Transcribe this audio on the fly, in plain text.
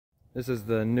This is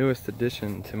the newest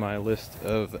addition to my list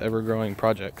of ever-growing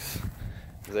projects.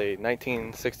 It's a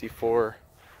 1964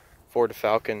 Ford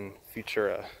Falcon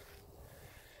Futura.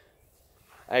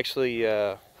 I actually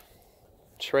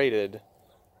traded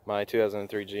my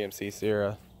 2003 GMC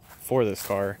Sierra for this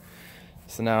car,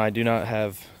 so now I do not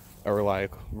have a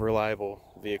reliable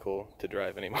vehicle to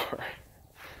drive anymore.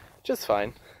 Just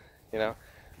fine, you know.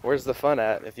 Where's the fun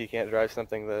at if you can't drive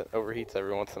something that overheats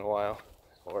every once in a while,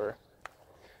 or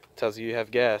tells you have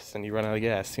gas and you run out of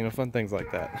gas, you know, fun things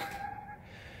like that.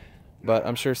 But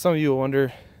I'm sure some of you will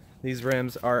wonder, these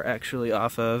rims are actually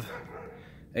off of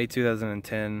a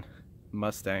 2010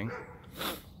 Mustang,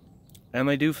 and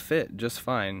they do fit just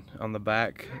fine. On the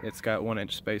back it's got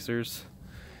 1-inch spacers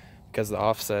because the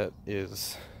offset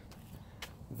is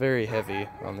very heavy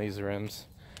on these rims.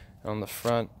 On the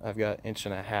front I've got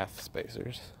 1.5-inch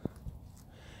spacers.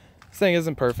 This thing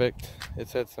isn't perfect.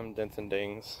 It's had some dents and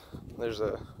dings. There's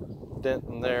a dent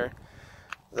in there.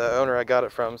 The owner I got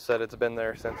it from said it's been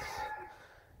there since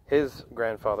his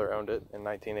grandfather owned it in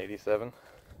 1987.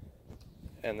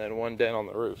 And then one dent on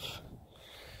the roof.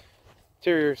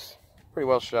 Interior's pretty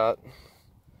well shot.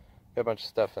 Got a bunch of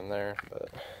stuff in there, but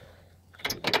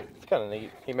it's kind of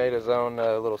neat. He made his own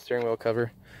little steering wheel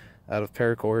cover out of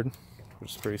paracord,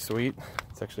 which is pretty sweet.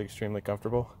 It's actually extremely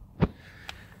comfortable.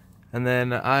 And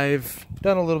then I've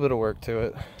done a little bit of work to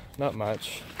it, not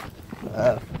much.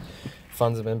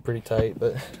 Funds have been pretty tight,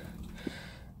 but a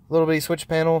little bitty switch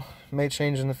panel may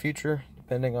change in the future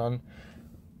depending on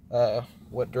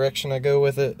what direction I go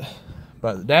with it.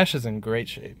 But the dash is in great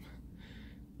shape.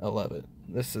 I love it.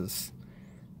 This is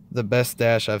the best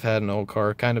dash I've had in an old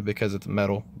car, kind of because it's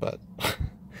metal, but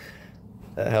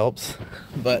that helps.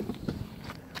 But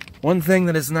one thing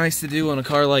that is nice to do on a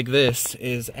car like this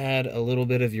is add a little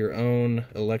bit of your own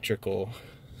electrical.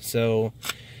 So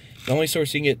the only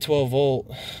source you can get 12-volt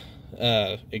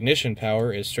ignition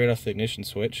power is straight off the ignition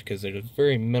switch, because there's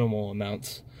very minimal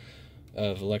amounts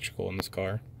of electrical in this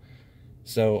car.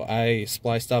 So I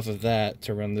spliced off of that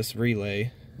to run this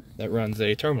relay that runs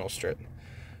a terminal strip.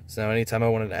 So now anytime I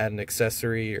wanted to add an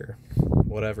accessory or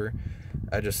whatever,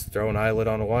 I just throw an eyelet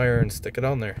on a wire and stick it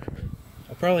on there.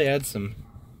 I'll probably add some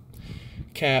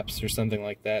caps or something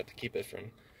like that to keep it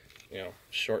from, you know,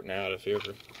 shorting out if you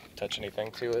ever touch anything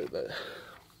to it. But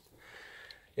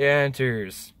yeah,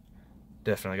 interior's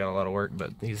definitely got a lot of work,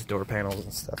 but these door panels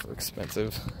and stuff are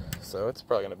expensive, so it's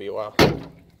probably gonna be a while.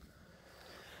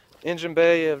 Engine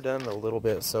bay, I've done a little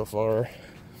bit so far.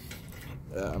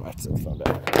 I might set the phone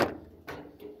down.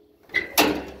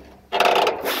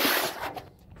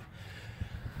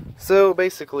 So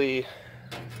basically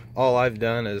all I've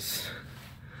done is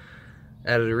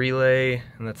added a relay,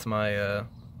 and that's my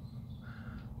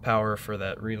power for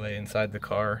that relay inside the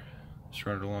car. Just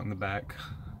run it along the back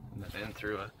and then in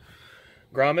through a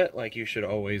grommet like you should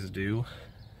always do.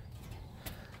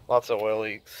 Lots of oil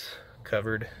leaks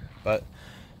covered, but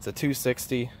it's a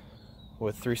 260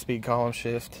 with 3-speed column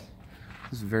shift.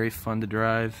 It's very fun to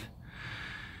drive.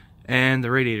 And the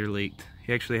radiator leaked.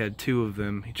 He actually had 2 of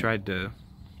them. He tried to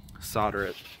solder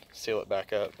it, seal it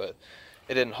back up, but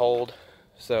it didn't hold.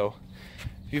 So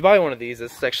if you buy one of these,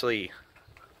 this is actually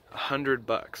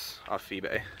 $100 off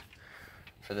eBay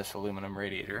for this aluminum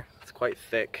radiator. It's quite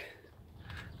thick,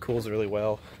 cools really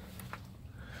well.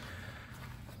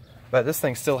 But this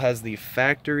thing still has the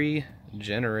factory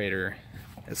generator,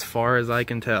 as far as I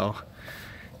can tell,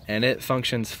 and it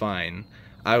functions fine.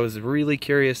 I was really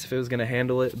curious if it was going to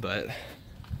handle it, but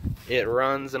it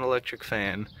runs an electric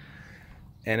fan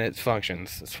and it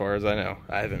functions as far as I know.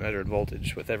 I haven't measured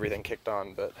voltage with everything kicked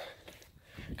on, but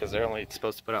because they're only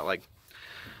supposed to put out like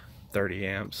 30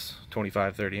 amps,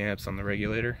 25, 30 amps on the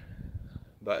regulator.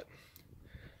 But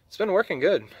it's been working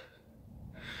good.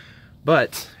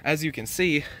 But as you can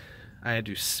see, I had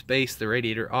to space the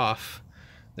radiator off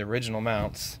the original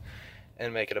mounts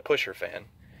and make it a pusher fan.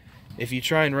 If you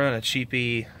try and run a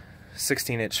cheapy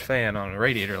 16-inch fan on a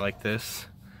radiator like this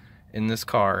in this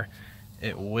car,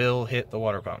 it will hit the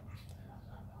water pump.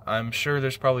 I'm sure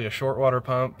there's probably a short water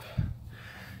pump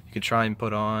you could try and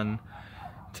put on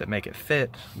to make it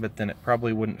fit, but then it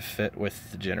probably wouldn't fit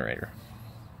with the generator.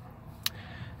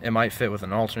 It might fit with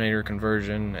an alternator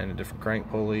conversion and a different crank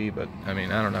pulley, but I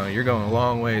mean, I don't know, you're going a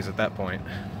long ways at that point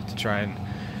to try and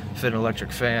fit an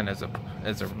electric fan as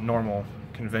a normal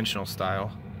conventional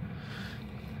style.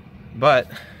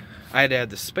 But I had to add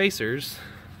the spacers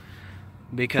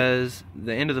because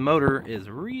the end of the motor is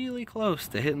really close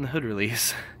to hitting the hood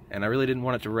release, and I really didn't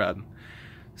want it to rub.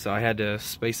 So I had to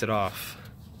space it off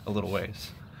a little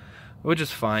ways, which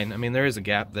is fine. I mean, there is a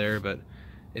gap there, but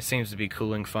it seems to be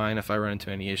cooling fine. If I run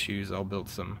into any issues, I'll build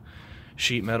some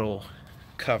sheet metal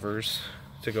covers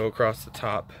to go across the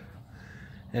top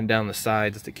and down the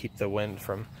sides to keep the wind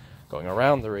from going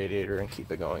around the radiator and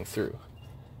keep it going through.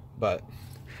 But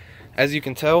as you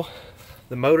can tell,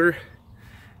 the motor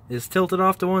is tilted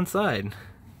off to one side.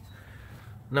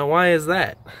 Now why is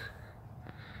that?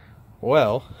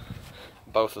 Well,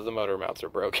 both of the motor mounts are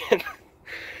broken.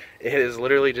 It is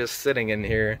literally just sitting in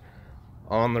here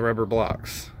on the rubber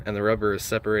blocks, and the rubber is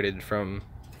separated from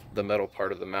the metal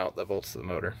part of the mount that bolts the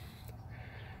motor.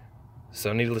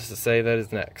 So needless to say, that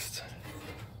is next.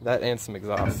 That and some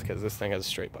exhaust, because this thing has a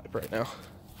straight pipe right now.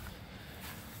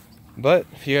 But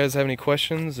if you guys have any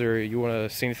questions, or you want to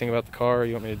see anything about the car, or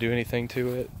you want me to do anything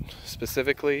to it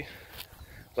specifically,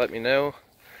 let me know.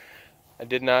 I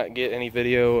did not get any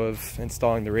video of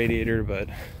installing the radiator, but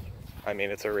I mean,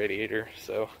 it's a radiator,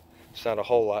 so there's not a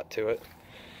whole lot to it,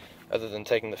 other than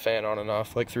taking the fan on and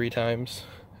off like 3 times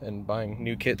and buying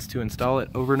new kits to install it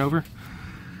over and over.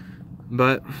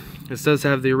 But this does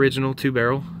have the original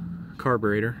 2-barrel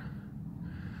carburetor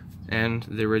and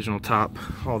the original top,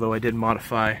 although I did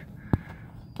modify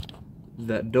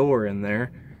that door in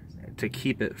there to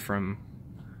keep it from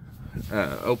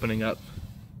opening up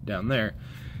down there,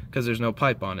 because there's no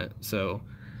pipe on it, so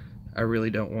I really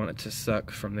don't want it to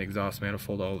suck from the exhaust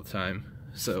manifold all the time,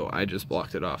 so I just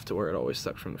blocked it off to where it always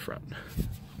sucked from the front.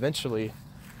 Eventually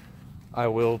I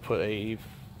will put a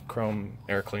chrome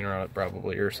air cleaner on it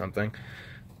probably, or something,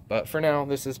 but for now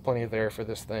this is plenty of air for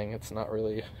this thing. It's not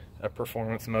really a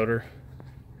performance motor.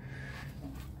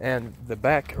 And the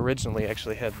back originally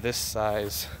actually had this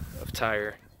size of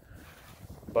tire,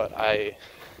 but I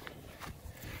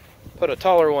put a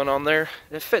taller one on there,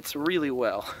 and it fits really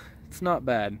well. It's not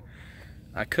bad.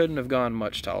 I couldn't have gone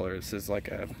much taller. This is like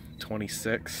a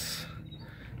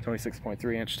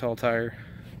 26.3 inch tall tire.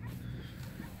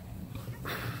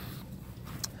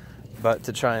 But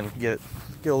to try and get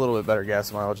a little bit better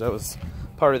gas mileage, that was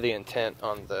part of the intent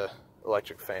on the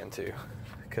electric fan too,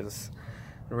 because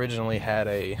originally had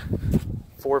a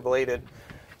 4-bladed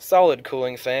solid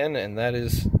cooling fan, and that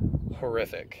is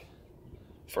horrific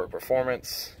for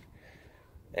performance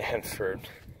and for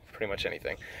pretty much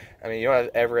anything. I mean, you don't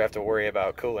ever have to worry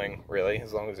about cooling, really,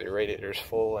 as long as your radiator's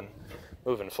full and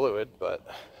moving fluid, but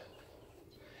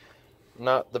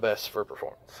not the best for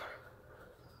performance.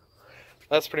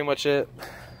 That's pretty much it.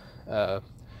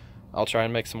 I'll try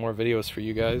and make some more videos for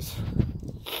you guys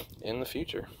in the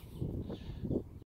future.